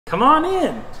Come on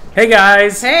in. Hey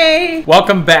guys. Hey.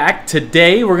 Welcome back.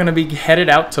 Today we're going to be headed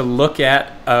out to look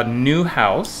at a new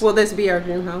house. Will this be our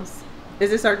dream house?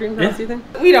 Is this our dream house, you think?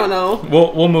 We don't know.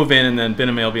 We'll move in and then Ben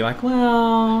and May will be like,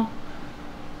 well,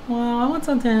 I want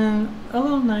something a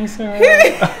little nicer.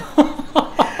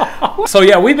 So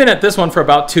yeah, we've been at this one for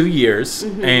about 2 years,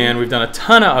 and we've done a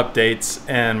ton of updates,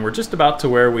 and we're just about to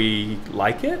where we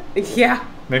like it. Yeah.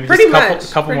 Maybe just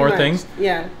a couple more things.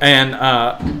 Yeah. And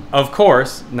of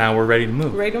course, now we're ready to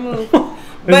move. Ready to move. Isn't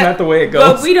that the way it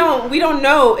goes? But we don't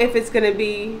know if it's gonna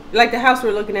be like the house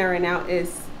we're looking at right now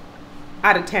is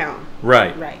out of town.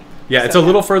 Right. Right. Yeah, it's a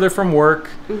little further from work,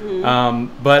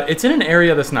 but it's in an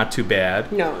area that's not too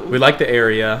bad. No. We like the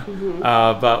area,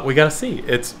 but we gotta see.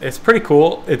 It's pretty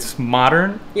cool. It's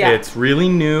modern. Yeah. It's really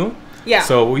new. Yeah.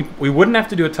 So we wouldn't have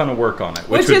to do a ton of work on it,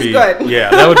 Which would is be good.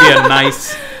 Yeah, that would be a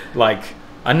nice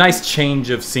a nice change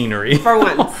of scenery. For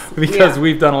once. Because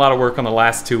we've done a lot of work on the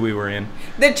last two we were in.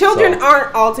 The children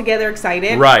aren't altogether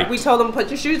excited. Right. We told them, put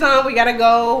your shoes on. We gotta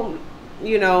go.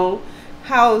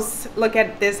 Look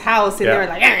at this house, and they're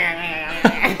like.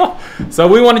 So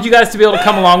we wanted you guys to be able to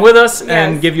come along with us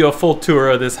and give you a full tour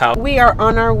of this house. We are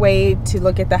on our way to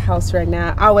look at the house right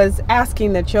now. I was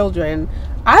asking the children,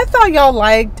 I thought y'all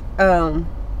liked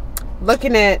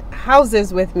looking at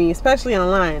houses with me, especially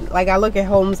online. Like I look at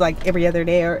homes like every other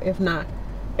day, or if not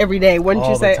every day. Wouldn't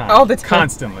you say? All the time.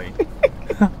 Constantly.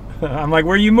 I'm like,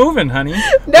 where are you moving, honey?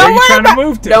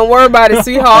 Don't worry about it,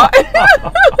 sweetheart.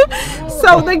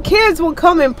 So the kids will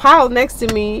come and pile next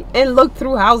to me and look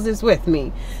through houses with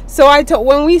me. So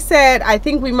when we said, I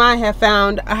think we might have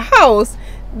found a house,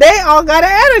 they all got an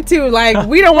attitude like,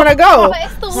 we don't want to go.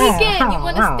 But it's the weekend. You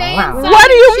want to stay inside. What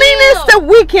do you mean it's the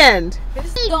weekend?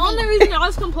 The only reason I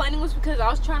was complaining was because I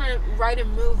was trying to write a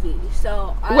movie.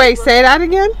 So say that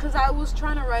again? Because I was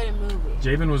trying to write a movie.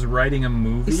 Javen was writing a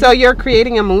movie. So you're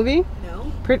creating a movie?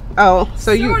 No.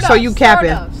 So you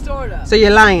capping? Sort of. So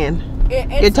you're lying?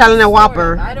 You're telling a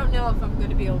whopper? I don't know if I'm going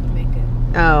to be able to make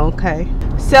it. Oh, okay.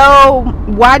 So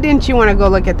why didn't you want to go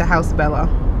look at the house, Bella?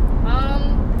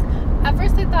 At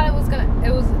first I thought it was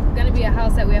gonna be a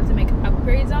house that we have to make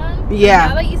upgrades on. Yeah.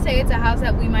 But now that you say it's a house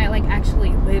that we might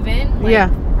actually live in,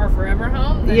 our forever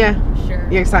home. Then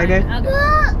sure. You excited?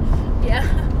 Yeah.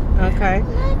 Okay.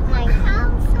 My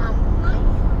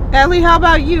house. Ellie, how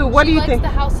about you? What do you think? She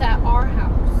likes the house at our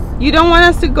house. You don't want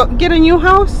us to go get a new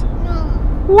house? No.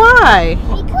 Why?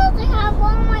 Because I have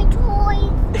all my toys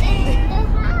in the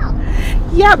house.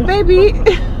 Yeah, baby.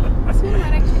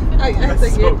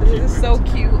 That's so this is so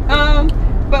cute.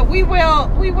 But we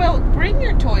will bring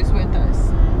your toys with us.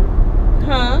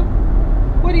 Huh?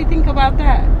 What do you think about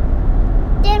that?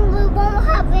 Then we won't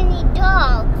have any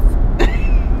dogs.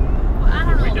 I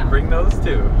don't know. We can bring those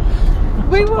too.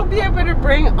 We will be able to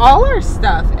bring all our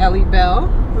stuff, Ellie Bell.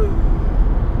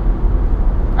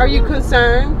 Are you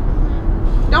concerned?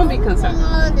 Don't be concerned. Bring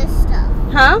all this stuff.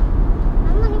 Huh?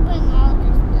 I'm gonna bring all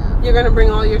this stuff. You're gonna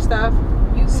bring all your stuff?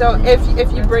 So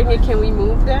if you bring it, can we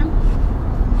move them?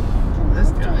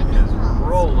 This guy is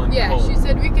rolling. Yeah, she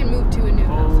said we can move to a new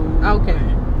house. Okay.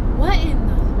 What in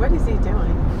the? What is he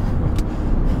doing?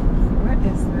 What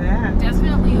is that?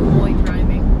 Definitely a boy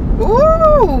driving.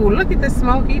 Ooh, look at the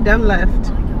smoke. He done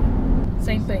left. Oh my God.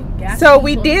 Same thing. So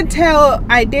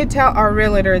I did tell our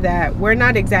realtor that we're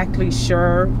not exactly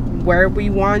sure where we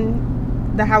want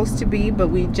the house to be, but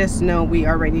we just know we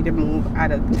are ready to move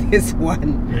out of this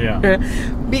one. Yeah.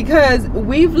 Because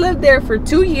we've lived there for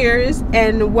 2 years,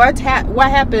 and what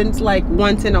happens like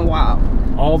once in a while?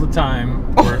 All the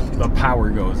time where the power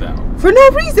goes out. For no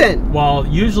reason. Well,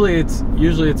 usually it's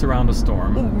around a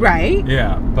storm. Right.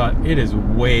 Yeah, but it is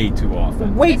way too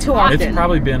often. Way too often. It's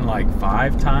probably been like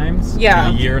 5 times in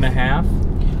a year and a half.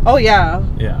 Oh yeah.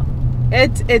 Yeah.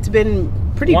 It's been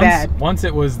pretty bad. Once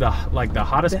it was the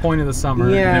hottest point of the summer,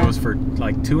 and it was for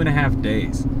like 2.5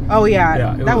 days. Oh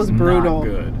yeah, that was brutal. Not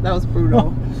good. That was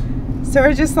brutal. So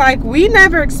we're just like, we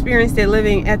never experienced it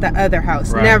living at the other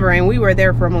house, never, and we were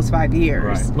there for almost 5 years.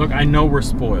 Right. Look, I know we're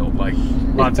spoiled. Like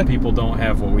lots of people don't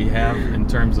have what we have in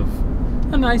terms of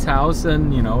a nice house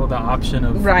and the option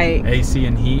of AC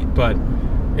and heat. But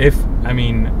if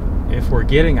we're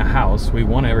getting a house, we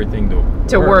want everything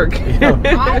to work.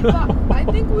 I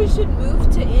think we should move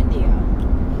to India.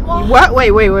 What? Wait.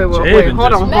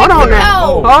 Hold on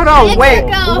now. Hold on. Wait.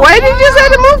 Mexico. Where did you say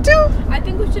to move to? I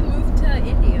think we should move to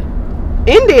India.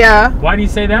 India? Why do you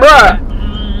say that? Bruh.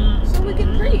 So we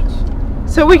can preach.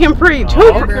 So we can preach.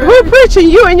 Oh, Who preaching?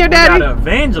 You and your daddy? We got an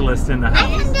evangelist in the house. I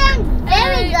can do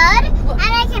very good, and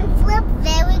I can flip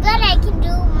very good. I can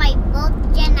do my book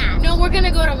gymnastics. No, we're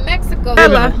gonna go to Mexico.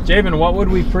 Ella. Javen, what would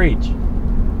we preach?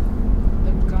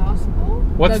 The gospel?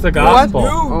 What's the gospel?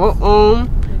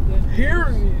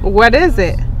 What is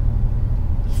it?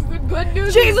 The good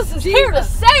news. Jesus is here to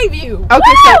save you.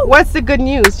 Okay, so what's the good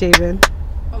news, Javen?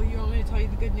 Oh, you want me to tell you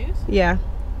the good news? Yeah.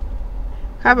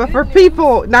 How about for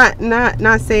people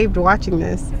not saved watching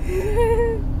this?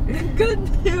 The good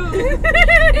news is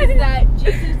that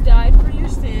Jesus died for your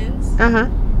sins.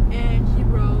 And he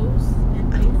rose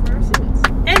and paid for our sins.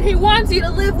 And he wants you to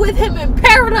live with him in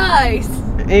paradise.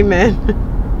 Amen.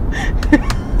 I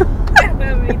don't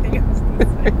have anything else to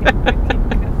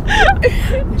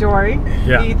say. Jory,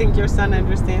 Yeah. do you think your son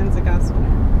understands the gospel?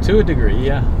 To a degree,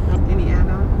 yeah. Any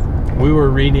add-ons? We were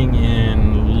reading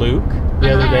in Luke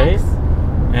the other day,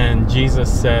 and Jesus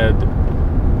said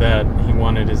that he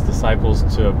wanted his disciples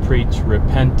to preach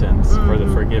repentance for the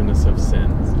forgiveness of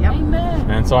sins. Yep. Amen.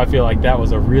 And so I feel like that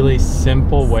was a really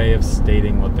simple way of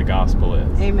stating what the gospel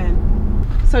is. Amen.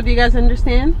 So do you guys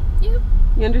understand? Yep.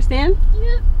 You understand?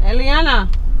 Yep. Eliana,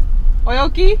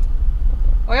 Oyoki,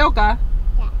 Oyoka,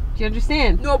 do you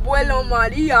understand? No bueno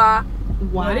Maria. Wow.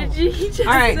 What did you just All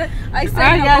right. say? I said All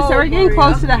right, guys, so we're getting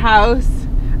close to the house.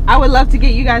 I would love to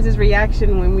get you guys'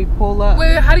 reaction when we pull up.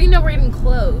 Wait, how do you know we're getting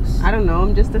close? I don't know,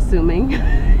 I'm just assuming.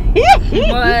 What?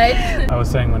 I was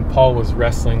saying when Paul was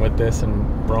wrestling with this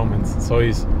in Romans, so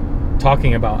he's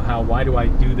talking about how, why do I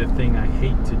do the thing I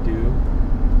hate to do?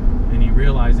 And he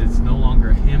realized it's no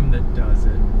longer him that does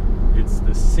it. It's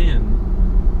the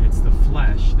sin, it's the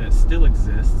flesh that still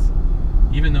exists.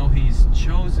 Even though he's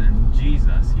chosen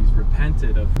Jesus, he's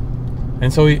repented of.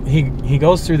 And so he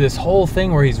goes through this whole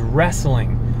thing where he's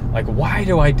wrestling. Like, why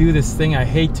do I do this thing I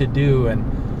hate to do?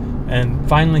 And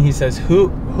finally he says, who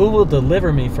will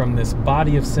deliver me from this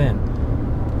body of sin?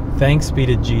 Thanks be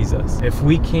to Jesus. If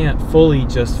we can't fully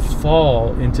just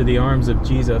fall into the arms of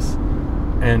Jesus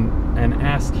and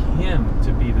ask him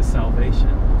to be the salvation,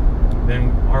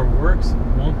 then our works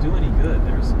won't do any good.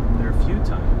 They're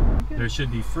futile. There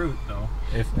should be fruit, though.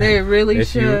 They really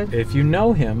should. If you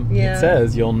know him, it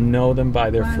says you'll know them by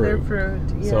their fruit.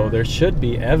 So there should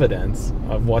be evidence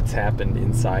of what's happened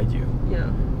inside you.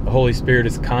 Yeah. The Holy Spirit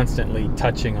is constantly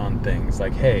touching on things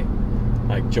like, hey,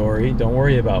 like Jory, don't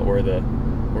worry about where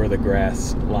the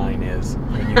grass line is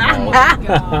when you mow. Oh my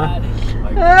God.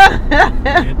 Like,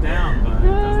 get down, but it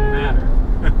doesn't matter.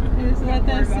 It's not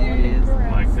that serious.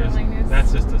 Like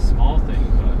that's just a small thing,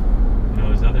 but you know,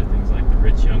 there's other things like the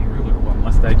rich young ruler. What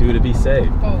must I do to be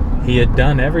saved? He had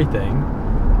done everything,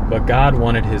 but God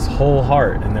wanted his whole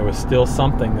heart, and there was still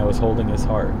something that was holding his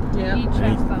heart. Yeah.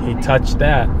 And he touched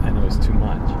that, and it was too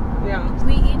much. Yeah.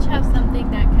 We each have something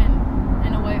that can,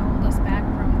 in a way, hold us back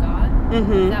from God.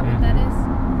 Is that what that is?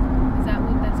 Is that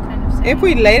what that's kind of saying? If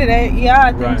we let it, yeah,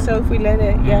 I think so. If we let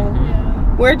it, yeah.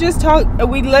 We're just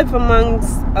we live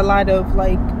amongst a lot of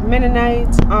like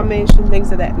Mennonites, Amish, and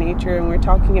things of that nature, and we're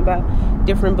talking about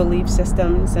different belief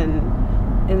systems and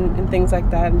things like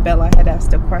that. And Bella had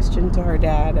asked a question to her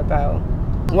dad about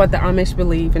what the Amish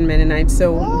believe in Mennonites,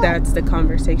 so that's the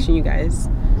conversation you guys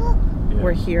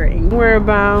were hearing. We're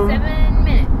about 7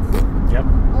 minutes. Yep.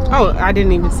 Oh, I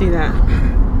didn't even see that.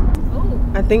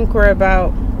 I think we're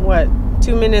about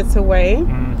 2 minutes away.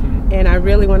 And I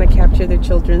really want to capture the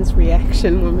children's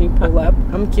reaction when we pull up.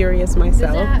 I'm curious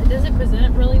myself. Does it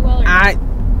present really well? Or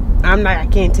I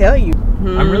can't tell you.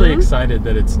 I'm really excited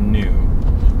that it's new.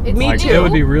 Me too. It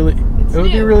would be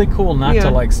really cool not to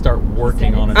like start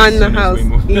working on it on as the soon house. as we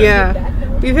move in.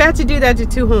 Yeah, we've had to do that to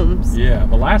 2 homes. Yeah,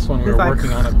 the last one we were It's like-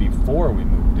 working on it before we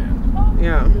moved in.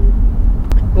 Yeah.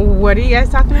 What are you guys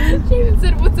talking about? She even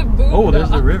said, "What's a boom?" Oh, there's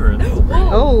the river. That's great.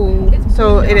 Oh,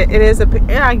 so it is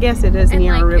yeah, I guess it is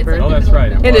near a river. Oh, that's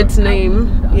right. And its name,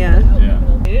 yeah.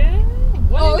 Yeah.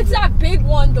 Oh, it's that big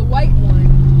one, the white one.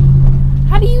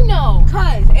 How do you know?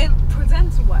 Cause it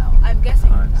presents well. I'm guessing.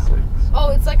 5, 6.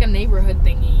 Oh, it's like a neighborhood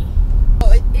thingy.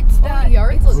 Oh, it's that. The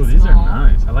yards look Oh, these small. are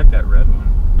nice. I like that red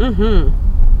one.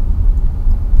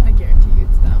 I guarantee you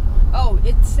it's that one. Oh,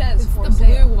 it says It's for the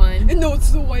sale. blue one. No, it's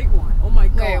the white one. Oh my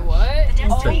god. Wait, what?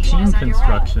 It's a team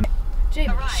construction. Jay,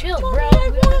 chill, bro. I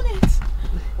want it.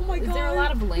 Oh my god. Is there a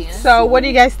lot of land? So, what do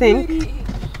you guys think?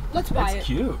 Let's buy It's it.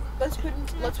 cute. Let's put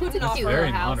It's an a offer. cute Very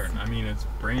little house. modern. I mean, it's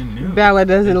brand new. Bella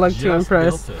doesn't They look too just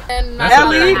impressed. built it. And That's a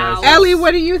Ellie, very nice house. Ellie,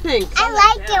 what do you think? I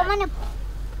like it. I want to.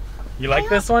 You like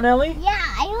this one, Ellie? Yeah,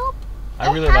 I hope.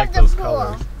 I really It like has a those pool.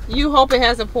 colors. You hope it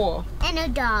has a pool. And a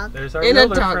dog. There's our And a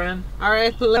builder dog. friend. All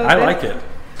right. I like it.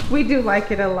 We do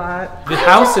like it a lot. The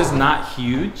house is not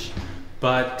huge,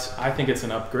 but I think it's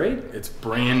an upgrade. It's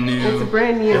brand new. It's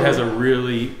brand new. It has a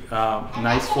really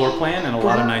nice floor plan and a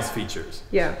lot of nice features.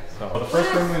 Yeah. So the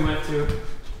first room we went to,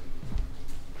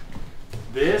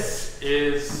 this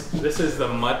is the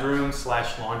mudroom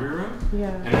 / laundry room. Yeah.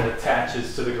 And it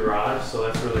attaches to the garage, so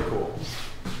that's really cool.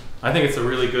 I think it's a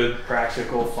really good,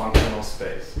 practical, functional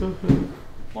space.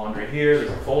 Laundry here, there's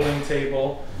a folding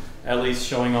table. Ellie's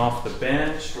showing off the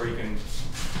bench where you can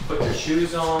put your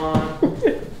shoes on,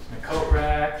 a coat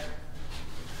rack,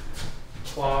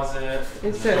 closet, It's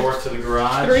and the door to the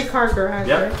garage. 3-car garage.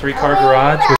 Yep, Right? 3-car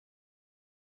garage.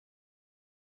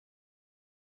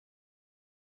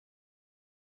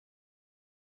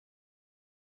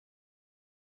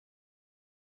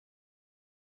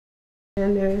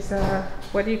 And there's a,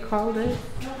 what do you call this?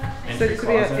 Entry So it could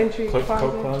be closet. an entry Coat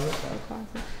closet.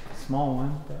 closet. Small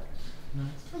one, but nice.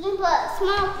 We can put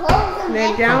small clothes in Then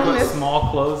there. down Put this,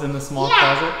 small clothes in the small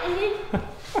Yeah, closet. and then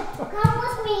come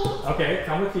with me. Okay,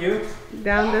 come with you.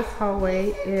 down this hallway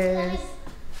is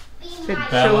Be the my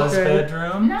Bella's children.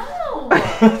 bedroom. No.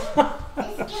 It's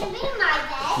gonna be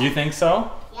my bed. You think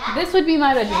so? Yeah. This would be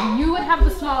my bedroom. You would have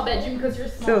the small bedroom because you're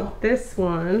small. So this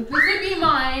one, This would be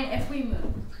mine if we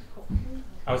moved.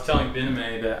 I was telling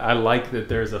Biname that I like that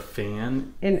there's a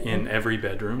fan in every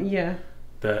bedroom. yeah.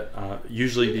 That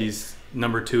usually these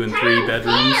number 2 and 3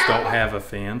 bedrooms don't have a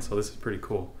fan, so this is pretty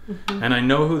cool. And I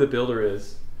know who the builder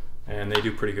is, and they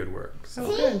do pretty good work. So.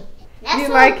 Oh, good. That's You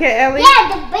what- like it, Ellie?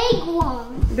 Yeah, the big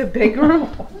one. The big room?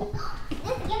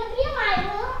 This is gonna be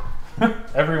my room.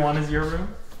 Everyone is your room?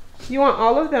 You want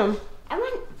all of them? I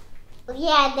want.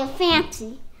 Yeah, the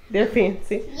fancy. They're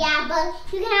fancy. Yeah, but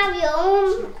you can have your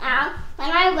own. When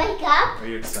I wake up, Are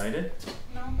you excited?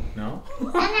 No.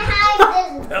 and I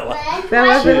have this Bella. bed. Bella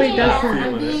right really here. doesn't.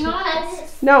 I'm being I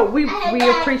honest. No, we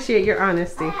appreciate your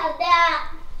honesty. have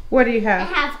that. What do you I have?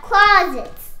 have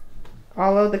closets.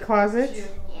 All of the closets?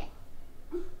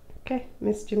 Yeah. Okay,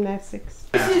 Miss Gymnastics.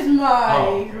 This is my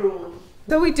Oh. room.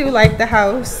 So we do like the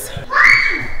house.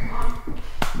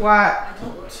 What? I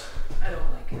don't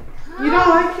like it. You don't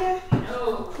like it?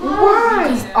 No.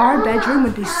 Why? Our bedroom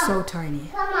would be so tiny.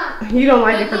 Come on. You don't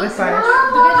like it for the size.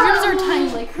 The bedrooms are tiny.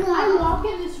 Like I walk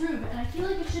in this room and I feel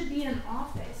like it should be an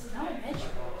office, not a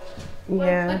bedroom.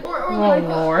 Yeah. Like, or Oh like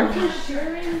Lord. you're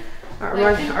sharing.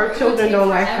 Our children don't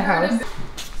like the house.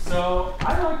 So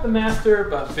I like the master,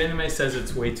 but Biname says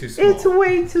it's way too small. It's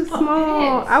way too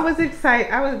small. is. I was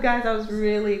excited. I was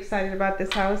really excited about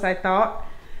this house. I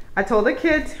told the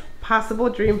kids possible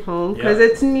dream home because Yeah.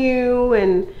 it's new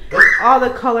and all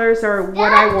the colors are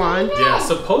what I want. Yeah,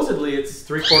 supposedly it's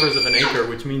 3/4 of an acre,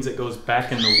 which means it goes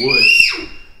back in the woods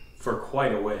for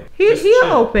quite a way. Just He'll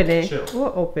chill, open it. chill.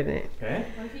 We'll open it. Okay.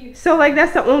 So like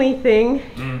that's the only thing.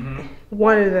 Mm-hmm.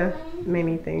 One of the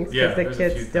many things Yeah, because the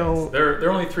there's a few kids things. don't. There are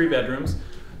only 3 bedrooms,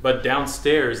 but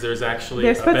downstairs there's actually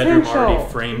There's a bedroom already potential.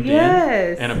 framed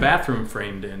Yes. in and a bathroom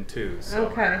framed in too. So.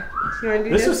 Okay. You want to do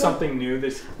This this? is something new.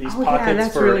 These Oh, yeah, pockets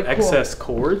that's for really cool. excess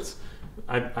cords.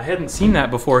 I hadn't seen that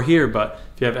before here, but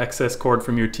if you have excess cord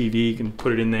from your TV, you can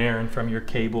put it in there, and from your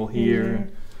cable here.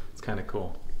 It's kind of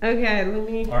cool. Okay, let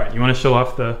me All right, you want to show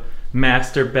off the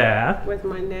master bath? with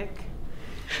my neck.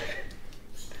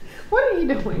 What are you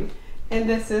doing? And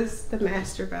this is the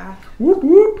master bath. Whoop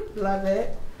whoop. Love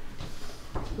it.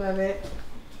 Love it.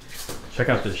 Check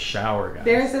out this shower, guys.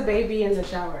 There's a baby in the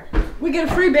shower. We get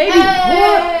a free baby.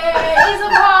 Hey, it's a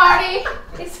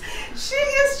party. It's She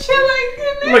is chilling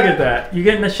in there. Look at that. You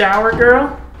get in the shower,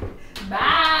 girl?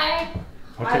 bye.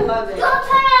 I love it. Don't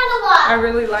turn on the I water.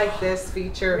 really like this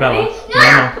feature. Bella.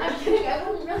 I'm kidding. I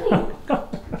don't really.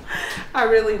 I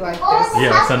really like Oh, this. the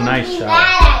Yeah, house it's a would nice be shower.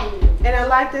 mad at you. And I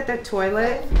like that the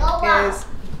toilet Go out. is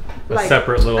A like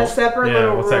separate little. a separate yeah,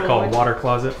 little what's that room called? with- Water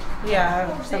closet.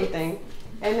 Yeah, something.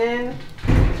 And then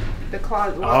the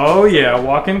closet. Oh yeah,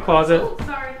 walk-in closet.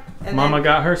 Sorry. And Mama then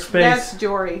got her That's space.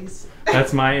 Jory's.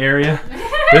 That's my area.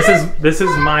 This is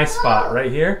my spot right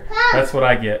here. That's what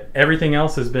I get. Everything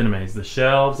else is Biname's. The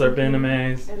shelves are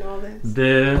Biname's. And all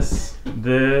this.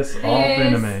 This, all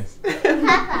Biname's.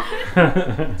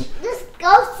 Papa, just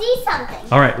go see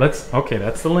something. All right, okay,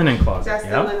 that's the linen closet. That's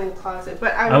Yep. the linen closet.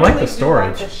 But I, I like really the do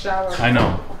storage. like the shower. I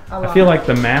know. a I lot. feel like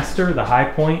the master, the high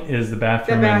point, is the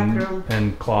bathroom, bathroom.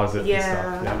 And closet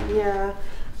Yeah, and stuff. yeah.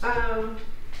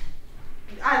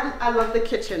 I love the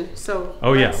kitchen. So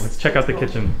Oh yeah, let's check out the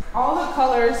kitchen. all the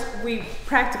colors we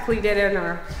practically did in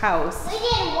our house. We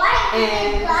did white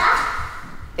And- and black.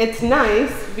 It's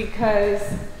nice because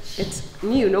it's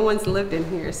new. No one's lived in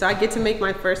here, so I get to make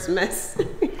my first mess.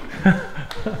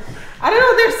 I don't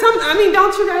know. There's some. I mean,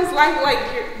 don't you guys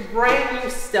like your brand new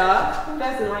stuff? Who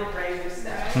doesn't like brand new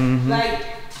stuff? Mhm. Like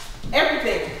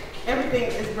everything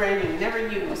is brand new, never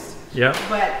used. Yep.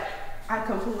 But I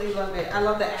completely love it. I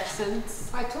love the accents.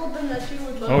 I told them that you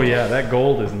would love it. Oh yeah, that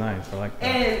gold is nice. I like that.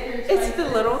 And it's the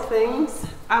little things.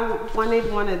 I wanted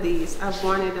one of these. I've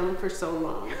wanted them for so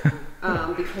long.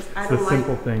 Because I don't the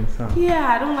simple things, huh? Yeah,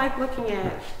 I don't like looking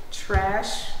at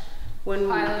trash when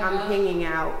I'm hanging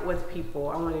out with people.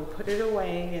 I want to put it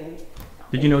away. And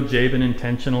did you know Jabin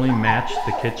intentionally matched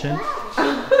the kitchen?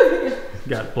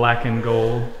 Got black and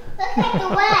gold.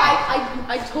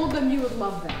 I told them you would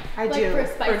love that. I like do. For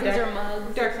spices or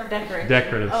mugs or something.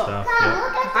 Decorative stuff. Yeah.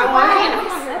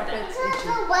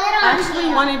 I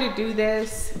actually wanted to do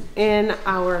this in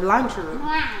our laundry room.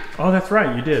 Oh, that's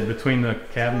right. You did, between the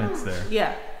cabinets there.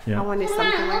 Yeah. Yeah. I wanted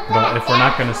something like that. But if we're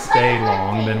not going to stay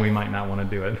long, then we might not want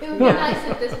to do it. It would be nice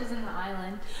if this was in the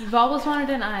island. You've always wanted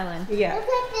an island. Yeah.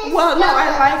 Well, no,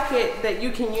 I like it that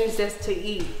you can use this to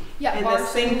eat. Yeah, and the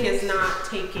sink is not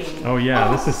taking. Oh yeah,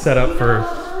 this is set up for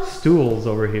stools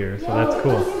over here, so that's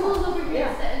cool.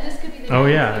 Oh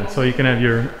yeah, and so you can have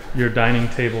your dining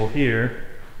table here,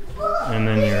 and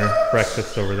then your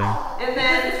breakfast over there. And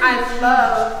then I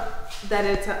love that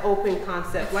it's an open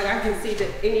concept. Like I can see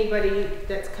that anybody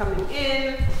that's coming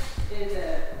in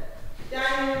the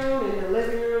dining room, in the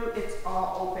living room, it's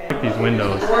all open. These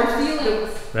windows.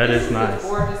 That is nice.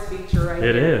 Gorgeous feature right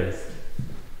It here. is.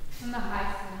 And the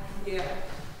high. Yeah.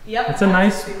 Yep. It's a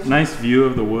nice view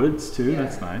of the woods too. Yeah.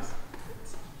 That's nice.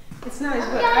 It's nice,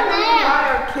 but I don't know why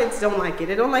our kids don't like it.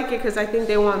 They don't like it because I think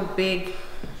they want big.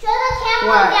 Show the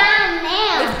camera down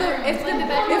there. If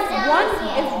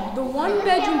the one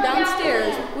bedroom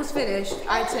downstairs was finished,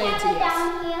 I'd say it's a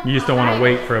yes. You just don't want to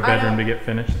wait for a bedroom to get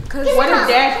finished. What if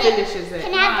Dad finishes it?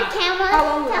 Can I have the camera to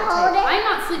hold it? I'm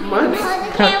not sleeping in the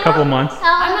basement. A couple months.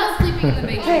 I'm not sleeping in the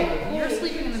basement. You're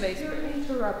sleeping in the basement.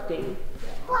 Interrupting.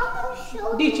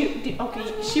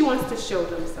 Okay, she wants to show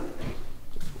them something.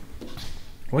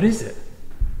 What is it?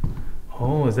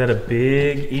 Oh, is that a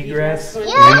big egress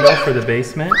window for the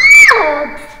basement?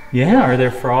 Yeah, are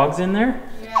there frogs in there?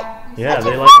 Yeah,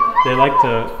 they like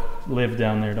to live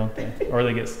down there, don't they? Or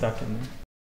they get stuck in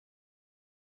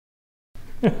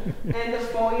there. And the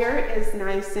foyer is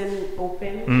nice and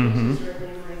open. Mm-hmm. Which is really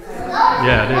nice.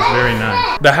 Yeah, it is very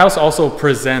nice. The house also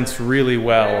presents really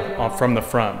well from the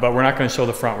front, but we're not going to show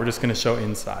the front. We're just going to show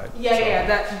inside.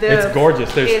 Yeah, it's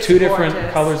gorgeous. There's two different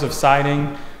colors of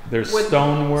siding. There's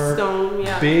stonework,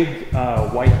 big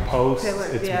white posts.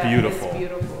 It's beautiful. It's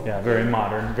beautiful. Yeah, very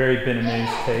modern, very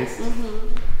Vietnamese taste.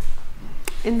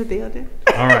 In the building.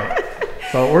 All right.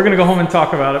 So we're gonna go home and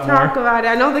talk about it more.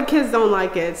 I know the kids don't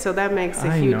like it, so that makes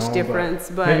a huge difference.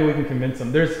 But maybe we can convince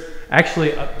them. There's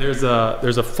actually there's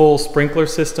a full sprinkler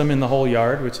system in the whole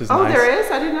yard, which is nice. Oh, there is?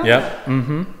 I didn't know that. Yep.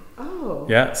 Mm-hmm. Oh.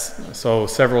 Yes. So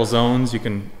several zones. You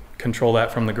can control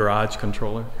that from the garage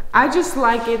controller. I just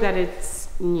like it that it's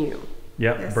new.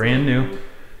 Yep. That's brand new.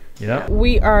 Yep.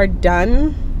 We are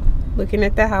done looking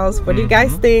at the house. What do you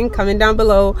guys think? Comment down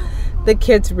below. The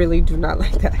kids really do not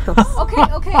like that house. Okay,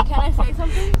 can I say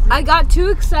something? I got too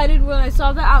excited when I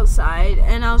saw the outside,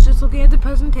 and I was just looking at the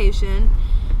presentation,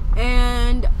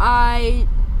 and I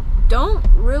don't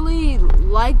really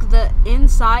like the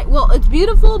inside. Well, it's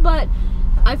beautiful, but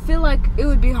I feel like it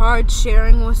would be hard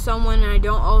sharing with someone, and I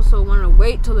don't also want to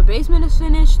wait till the basement is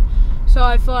finished. So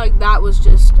I feel like that was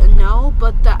just a no,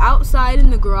 but the outside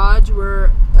and the garage were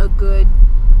a good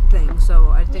thing, so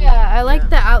I think. Yeah, I like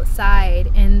the outside,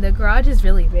 and the garage is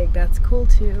really big. That's cool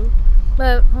too.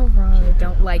 But overall, I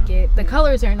don't like it. The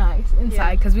colors are nice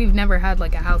inside because we've never had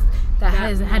like a house that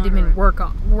hasn't had to been worked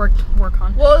on. Well,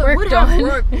 it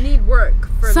would need work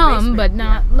for some, but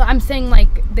not. Yeah. I'm saying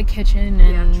like the kitchen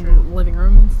and living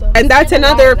room and stuff. And that's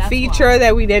another feature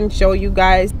that we didn't show you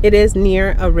guys. It is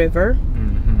near a river.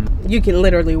 You can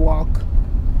literally walk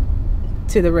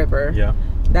to the river. Yeah.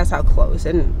 That's how close.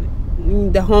 And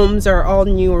the homes are all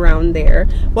new around there.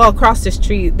 Well, across the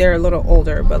street, they're a little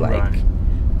older, but like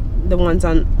the ones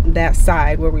on that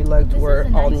side where we looked were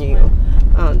all new.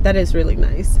 That is really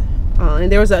nice.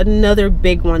 And there was another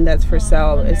big one that's for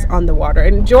sale. It's on the water.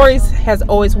 And Joyce has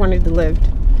always wanted to live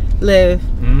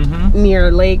near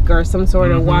a lake or some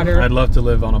sort of water. I'd love to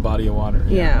live on a body of water.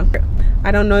 Yeah. I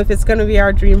don't know if it's going to be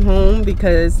our dream home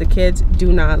because the kids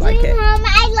do not like it. Mom,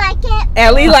 I like it.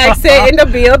 Ellie likes it in the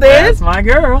building. That's my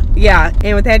girl. Yeah.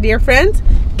 And with that, dear friends,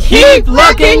 keep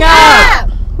looking up.